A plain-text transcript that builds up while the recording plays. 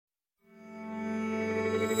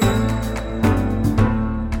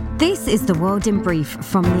This is The World in Brief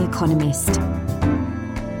from The Economist.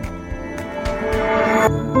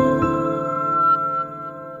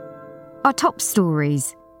 Our top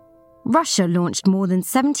stories. Russia launched more than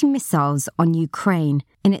 70 missiles on Ukraine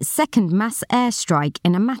in its second mass airstrike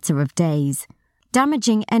in a matter of days,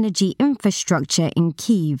 damaging energy infrastructure in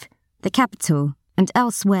Kyiv, the capital, and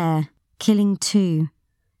elsewhere, killing 2.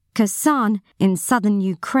 Kherson in southern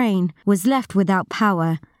Ukraine was left without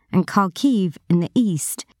power, and Kharkiv in the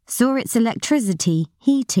east saw its electricity,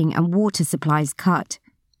 heating and water supplies cut.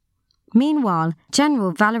 Meanwhile,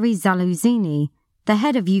 General Valery Zaluzhny, the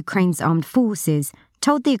head of Ukraine's armed forces,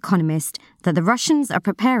 told The Economist that the Russians are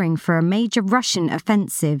preparing for a major Russian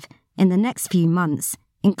offensive in the next few months,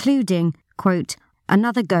 including, quote,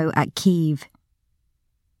 another go at Kyiv.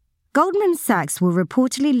 Goldman Sachs will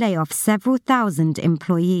reportedly lay off several thousand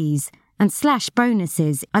employees and slash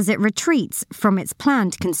bonuses as it retreats from its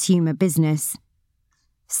planned consumer business.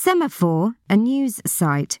 Semaphore, a news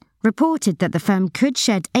site, reported that the firm could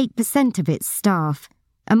shed 8% of its staff,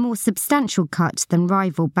 a more substantial cut than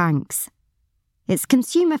rival banks. Its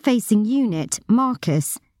consumer-facing unit,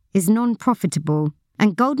 Marcus, is non-profitable,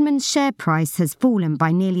 and Goldman's share price has fallen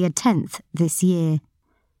by nearly 1/10 this year.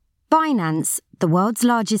 Binance, the world's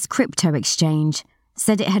largest crypto exchange,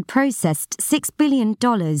 said it had processed $6 billion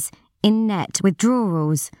in net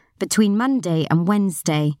withdrawals between Monday and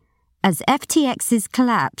Wednesday, as FTX's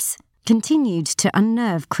collapse continued to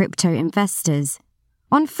unnerve crypto investors.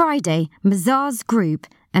 On Friday, Mazars Group,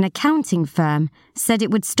 an accounting firm, said it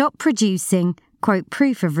would stop producing, quote,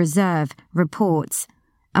 proof of reserve reports,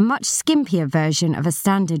 a much skimpier version of a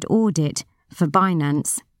standard audit for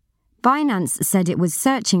Binance. Binance said it was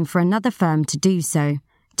searching for another firm to do so,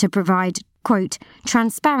 to provide, quote,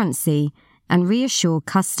 transparency and reassure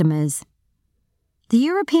customers. The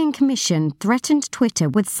European Commission threatened Twitter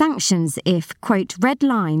with sanctions if, quote, red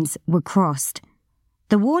lines were crossed.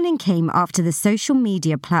 The warning came after the social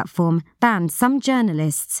media platform banned some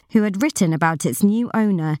journalists who had written about its new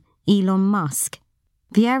owner, Elon Musk.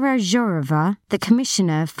 Vera Jourova, the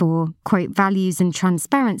Commissioner for, quote, Values and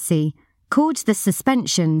Transparency, called the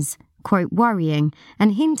suspensions, quote, worrying,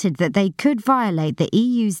 and hinted that they could violate the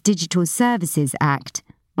EU's Digital Services Act,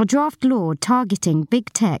 a draft law targeting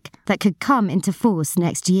big tech that could come into force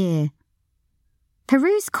next year.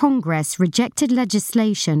 Peru's Congress rejected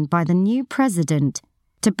legislation by the new president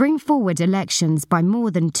to bring forward elections by more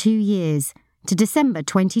than 2 years, to December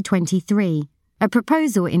 2023, a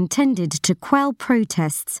proposal intended to quell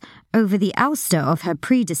protests over the ouster of her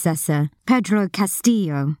predecessor, Pedro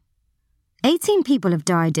Castillo. 18 people have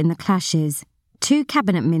died in the clashes. 2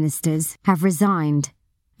 cabinet ministers have resigned.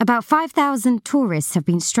 About 5,000 tourists have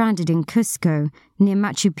been stranded in Cusco, near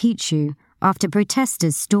Machu Picchu, after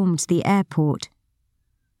protesters stormed the airport.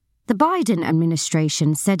 The Biden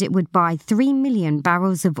administration said it would buy 3 million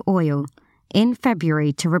barrels of oil in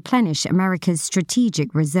February to replenish America's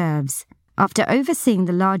strategic reserves, after overseeing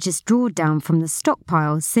the largest drawdown from the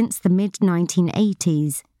stockpile since the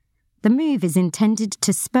mid-1980s. The move is intended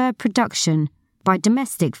to spur production by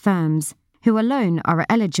domestic firms, who alone are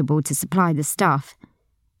eligible to supply the stuff.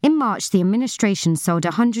 In March, the administration sold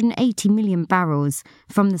 180 million barrels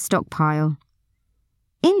from the stockpile.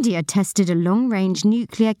 India tested a long-range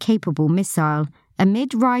nuclear-capable missile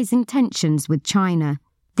amid rising tensions with China.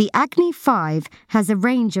 The Agni 5 has a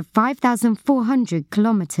range of 5,400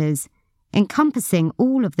 kilometers, encompassing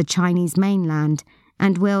all of the Chinese mainland,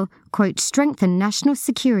 and will, quote, strengthen national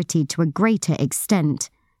security to a greater extent,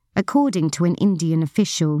 according to an Indian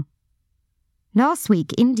official. Last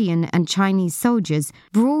week, Indian and Chinese soldiers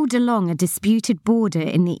brawled along a disputed border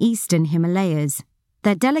in the eastern Himalayas.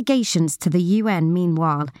 Their delegations to the UN,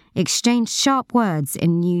 meanwhile, exchanged sharp words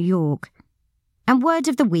in New York. And word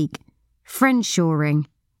of the week, friendshoring,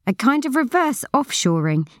 a kind of reverse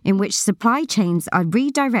offshoring in which supply chains are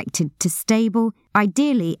redirected to stable,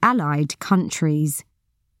 ideally allied countries.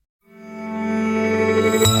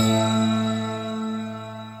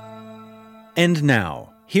 And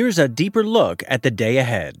now, here's a deeper look at the day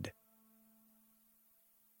ahead.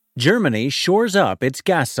 Germany shores up its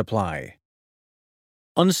gas supply.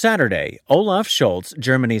 On Saturday, Olaf Scholz,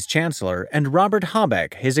 Germany's chancellor, and Robert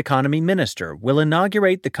Habeck, his economy minister, will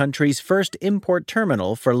inaugurate the country's first import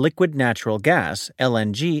terminal for liquid natural gas,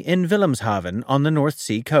 LNG, in Wilhelmshaven on the North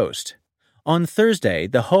Sea coast. On Thursday,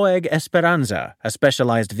 the Hoeg Esperanza, a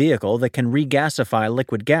specialized vehicle that can regasify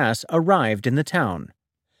liquid gas, arrived in the town.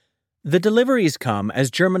 The deliveries come as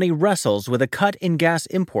Germany wrestles with a cut in gas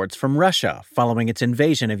imports from Russia following its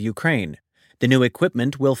invasion of Ukraine. The new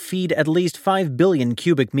equipment will feed at least 5 billion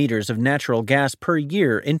cubic meters of natural gas per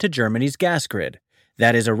year into Germany's gas grid.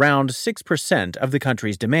 That is around 6% of the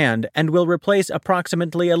country's demand and will replace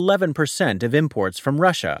approximately 11% of imports from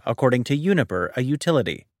Russia, according to Uniper, a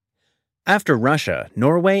utility. After Russia,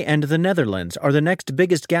 Norway and the Netherlands are the next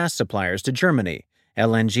biggest gas suppliers to Germany.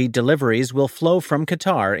 LNG deliveries will flow from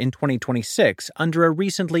Qatar in 2026 under a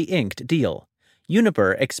recently inked deal.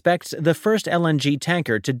 Uniper expects the first LNG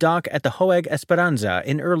tanker to dock at the Hoeg Esperanza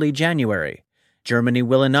in early January. Germany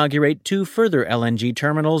will inaugurate 2 further LNG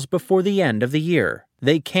terminals before the end of the year.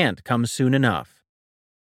 They can't come soon enough.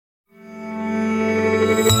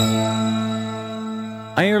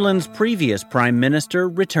 Ireland's previous Prime Minister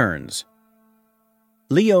returns.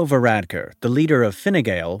 Leo Varadkar, the leader of Fine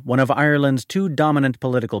Gael, one of Ireland's 2 dominant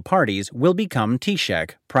political parties, will become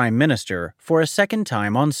Taoiseach, Prime Minister, for a second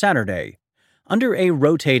time on Saturday. Under a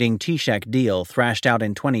rotating Taoiseach deal thrashed out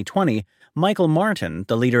in 2020, Michael Martin,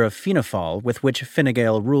 the leader of Fianna Fáil, with which Fine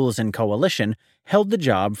Gael rules in coalition, held the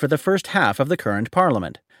job for the first half of the current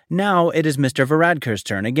parliament. Now it is Mr. Varadkar's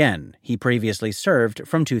turn again. He previously served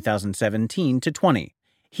from 2017 to 20.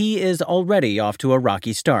 He is already off to a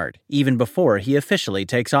rocky start, even before he officially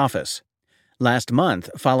takes office. Last month,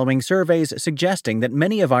 following surveys suggesting that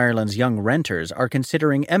many of Ireland's young renters are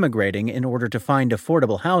considering emigrating in order to find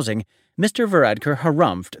affordable housing, Mr. Varadkar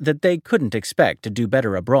harumphed that they couldn't expect to do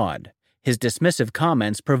better abroad. His dismissive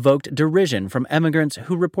comments provoked derision from emigrants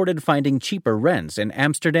who reported finding cheaper rents in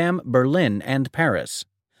Amsterdam, Berlin, and Paris.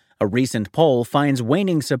 A recent poll finds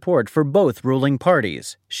waning support for both ruling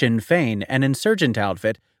parties. Sinn Féin, an insurgent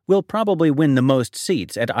outfit, will probably win the most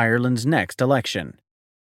seats at Ireland's next election.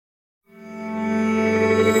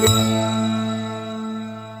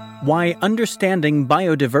 Why understanding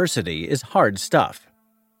biodiversity is hard stuff.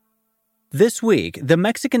 This week, the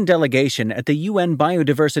Mexican delegation at the UN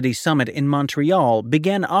Biodiversity Summit in Montreal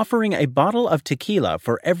began offering a bottle of tequila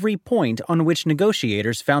for every point on which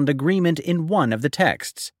negotiators found agreement in one of the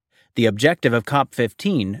texts. The objective of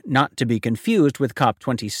COP15, not to be confused with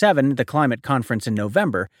COP27, the climate conference in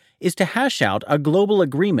November, is to hash out a global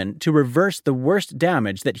agreement to reverse the worst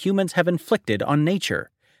damage that humans have inflicted on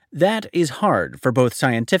nature. That is hard for both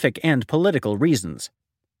scientific and political reasons.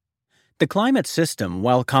 The climate system,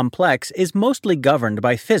 while complex, is mostly governed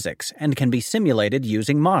by physics and can be simulated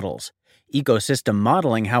using models. Ecosystem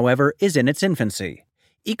modeling, however, is in its infancy.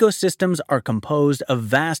 Ecosystems are composed of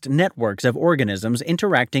vast networks of organisms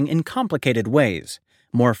interacting in complicated ways.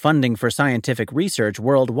 More funding for scientific research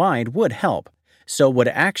worldwide would help. So would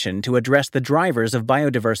action to address the drivers of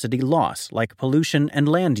biodiversity loss, like pollution and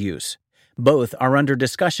land use. Both are under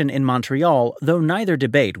discussion in Montreal, though neither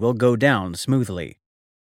debate will go down smoothly.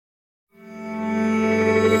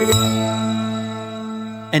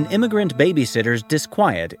 An immigrant babysitter's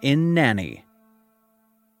disquiet in Nanny.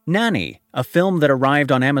 Nanny, a film that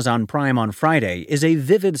arrived on Amazon Prime on Friday, is a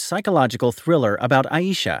vivid psychological thriller about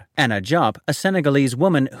Aisha, Anna Diop, a Senegalese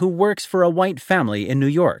woman who works for a white family in New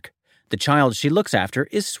York. The child she looks after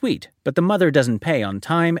is sweet, but the mother doesn't pay on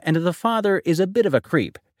time and the father is a bit of a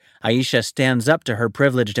creep. Aisha stands up to her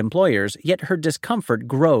privileged employers, yet her discomfort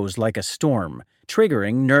grows like a storm,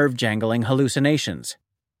 triggering nerve-jangling hallucinations.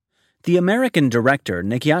 The American director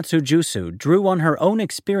Nikyatsu Jusu drew on her own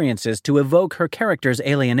experiences to evoke her character's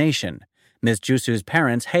alienation. Ms. Jusu's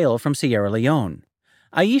parents hail from Sierra Leone.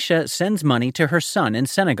 Aisha sends money to her son in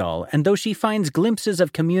Senegal, and though she finds glimpses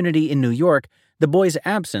of community in New York, the boy's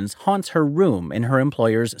absence haunts her room in her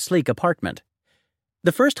employer's sleek apartment.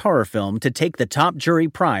 The first horror film to take the top jury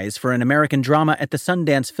prize for an American drama at the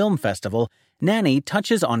Sundance Film Festival, Nanny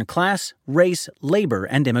touches on class, race, labor,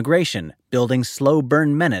 and immigration, building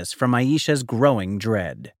slow-burn menace from Aisha's growing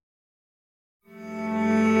dread.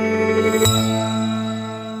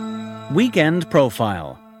 Weekend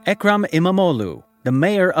Profile. Ekrem İmamoğlu, the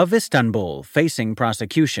mayor of Istanbul, facing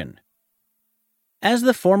prosecution. As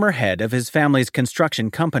the former head of his family's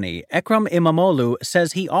construction company, Ekrem İmamoğlu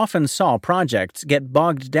says he often saw projects get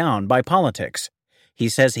bogged down by politics. He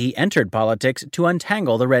says he entered politics to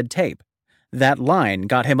untangle the red tape. That line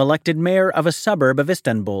got him elected mayor of a suburb of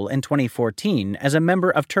Istanbul in 2014 as a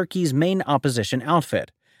member of Turkey's main opposition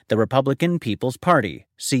outfit, the Republican People's Party,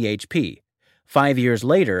 CHP. 5 years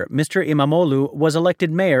later, Mr. İmamoğlu was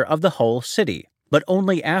elected mayor of the whole city, but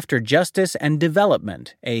only after Justice and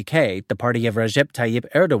Development, AK, the party of Recep Tayyip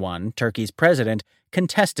Erdogan, Turkey's president,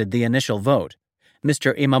 contested the initial vote.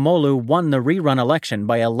 Mr. İmamoğlu won the rerun election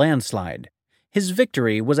by a landslide. His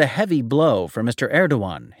victory was a heavy blow for Mr.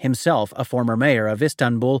 Erdogan, himself a former mayor of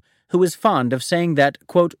Istanbul, who is fond of saying that,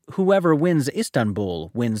 quote, whoever wins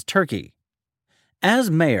Istanbul wins Turkey. As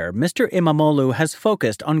mayor, Mr. İmamoğlu has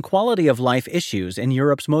focused on quality-of-life issues in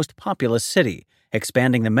Europe's most populous city,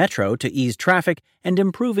 expanding the metro to ease traffic, and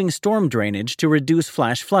improving storm drainage to reduce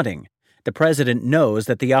flash flooding. The president knows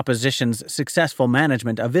that the opposition's successful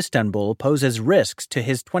management of Istanbul poses risks to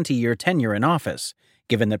his 20-year tenure in office,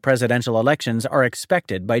 given that presidential elections are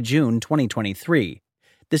expected by June 2023.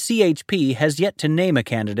 The CHP has yet to name a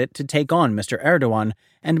candidate to take on Mr. Erdogan,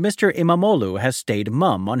 and Mr. İmamoğlu has stayed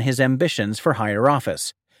mum on his ambitions for higher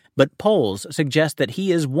office. But polls suggest that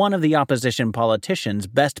he is one of the opposition politicians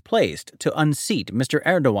best placed to unseat Mr.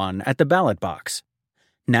 Erdogan at the ballot box.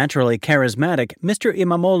 Naturally charismatic, Mr.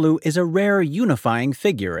 İmamoğlu is a rare unifying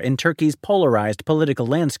figure in Turkey's polarized political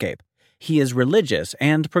landscape. He is religious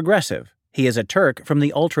and progressive. He is a Turk from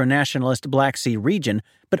the ultra-nationalist Black Sea region,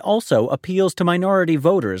 but also appeals to minority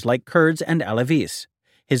voters like Kurds and Alevis.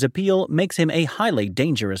 His appeal makes him a highly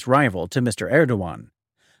dangerous rival to Mr. Erdogan.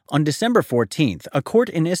 On December 14th, a court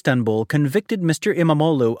in Istanbul convicted Mr.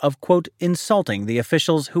 İmamoğlu of, quote, insulting the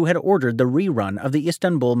officials who had ordered the rerun of the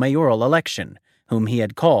Istanbul mayoral election, whom he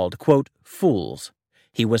had called, quote, fools.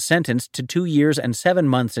 He was sentenced to 2 years and 7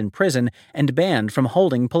 months in prison and banned from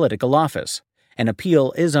holding political office. An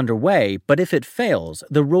appeal is underway, but if it fails,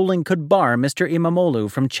 the ruling could bar Mr. İmamoğlu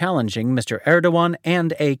from challenging Mr. Erdogan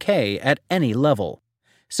and AK at any level.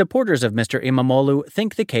 Supporters of Mr. İmamoğlu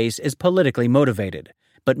think the case is politically motivated,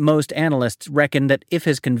 but most analysts reckon that if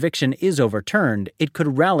his conviction is overturned, it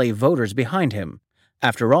could rally voters behind him.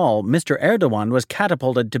 After all, Mr. Erdogan was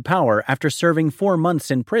catapulted to power after serving 4 months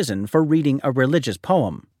in prison for reading a religious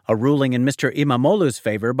poem. A ruling in Mr. İmamoğlu's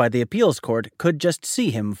favor by the appeals court could just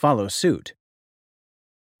see him follow suit.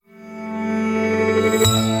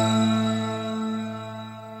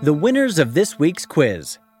 The winners of this week's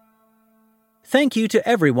quiz. Thank you to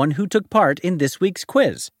everyone who took part in this week's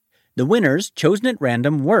quiz. The winners chosen at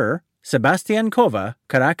random were Sebastian Kova,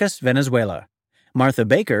 Caracas, Venezuela; Martha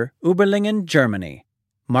Baker, Uberlingen, Germany;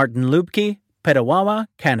 Martin Lubke, Petawawa,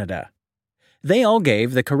 Canada. They all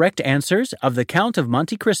gave the correct answers of The Count of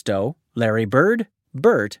Monte Cristo, Larry Bird,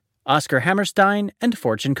 Bert, Oscar Hammerstein, and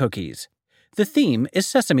Fortune Cookies. The theme is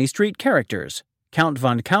Sesame Street characters: Count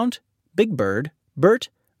Von Count, Big Bird, Bert,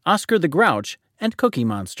 Oscar the Grouch, and Cookie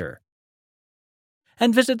Monster.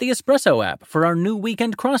 And visit the Espresso app for our new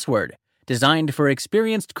weekend crossword, designed for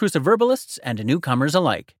experienced cruciverbalists and newcomers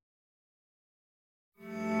alike.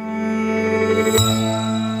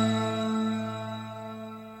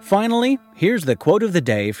 Finally, here's the quote of the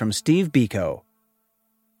day from Steve Biko.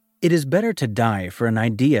 It is better to die for an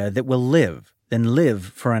idea that will live than live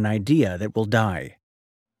for an idea that will die.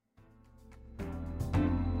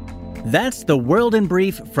 That's The World in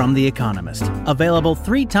Brief from The Economist, available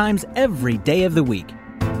 3 times every day of the week.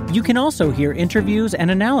 You can also hear interviews and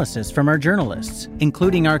analysis from our journalists,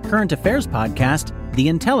 including our current affairs podcast, The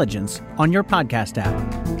Intelligence, on your podcast app.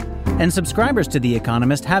 And subscribers to The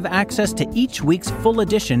Economist have access to each week's full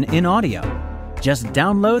edition in audio. Just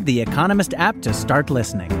download The Economist app to start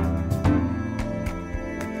listening.